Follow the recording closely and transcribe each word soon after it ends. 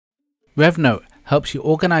RevNote helps you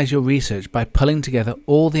organize your research by pulling together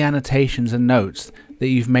all the annotations and notes that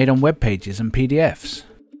you've made on web pages and PDFs.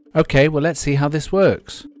 Okay, well let's see how this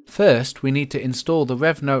works. First, we need to install the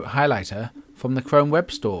RevNote Highlighter from the Chrome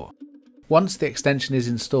Web Store. Once the extension is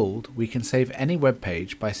installed, we can save any web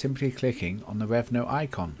page by simply clicking on the RevNote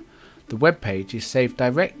icon. The web page is saved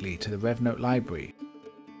directly to the RevNote library.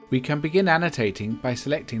 We can begin annotating by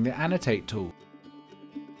selecting the Annotate tool.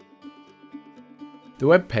 The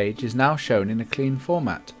web page is now shown in a clean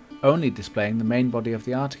format, only displaying the main body of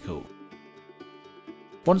the article.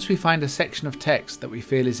 Once we find a section of text that we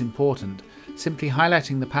feel is important, simply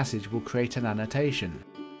highlighting the passage will create an annotation.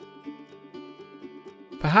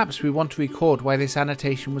 Perhaps we want to record why this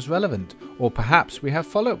annotation was relevant, or perhaps we have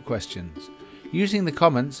follow-up questions. Using the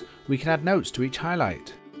comments, we can add notes to each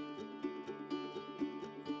highlight.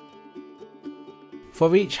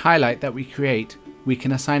 For each highlight that we create, we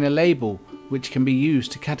can assign a label which can be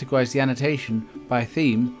used to categorize the annotation by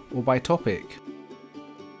theme or by topic.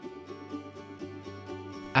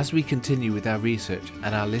 As we continue with our research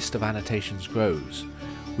and our list of annotations grows,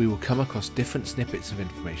 we will come across different snippets of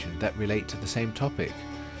information that relate to the same topic,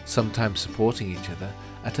 sometimes supporting each other,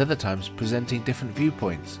 at other times presenting different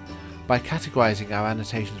viewpoints. By categorizing our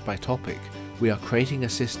annotations by topic, we are creating a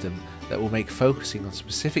system that will make focusing on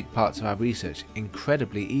specific parts of our research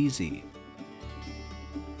incredibly easy.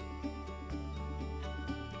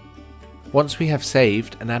 Once we have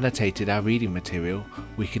saved and annotated our reading material,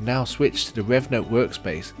 we can now switch to the RevNote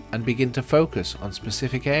workspace and begin to focus on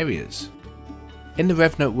specific areas. In the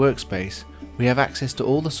RevNote workspace, we have access to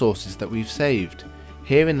all the sources that we've saved.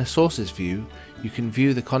 Here in the Sources view, you can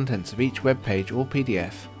view the contents of each web page or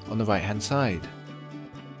PDF on the right hand side.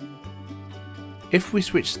 If we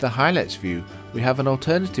switch to the Highlights view, we have an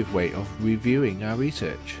alternative way of reviewing our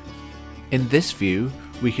research. In this view,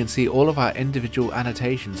 we can see all of our individual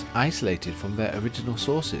annotations isolated from their original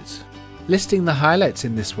sources. Listing the highlights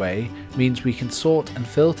in this way means we can sort and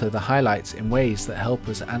filter the highlights in ways that help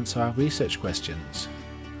us answer our research questions.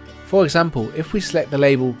 For example, if we select the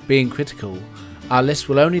label Being Critical, our list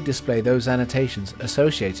will only display those annotations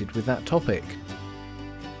associated with that topic.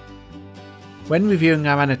 When reviewing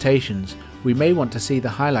our annotations, we may want to see the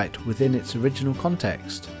highlight within its original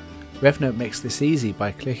context. RevNote makes this easy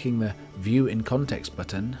by clicking the View in Context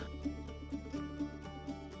button.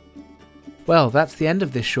 Well, that's the end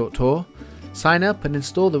of this short tour. Sign up and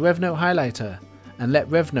install the RevNote Highlighter, and let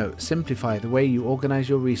RevNote simplify the way you organize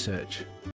your research.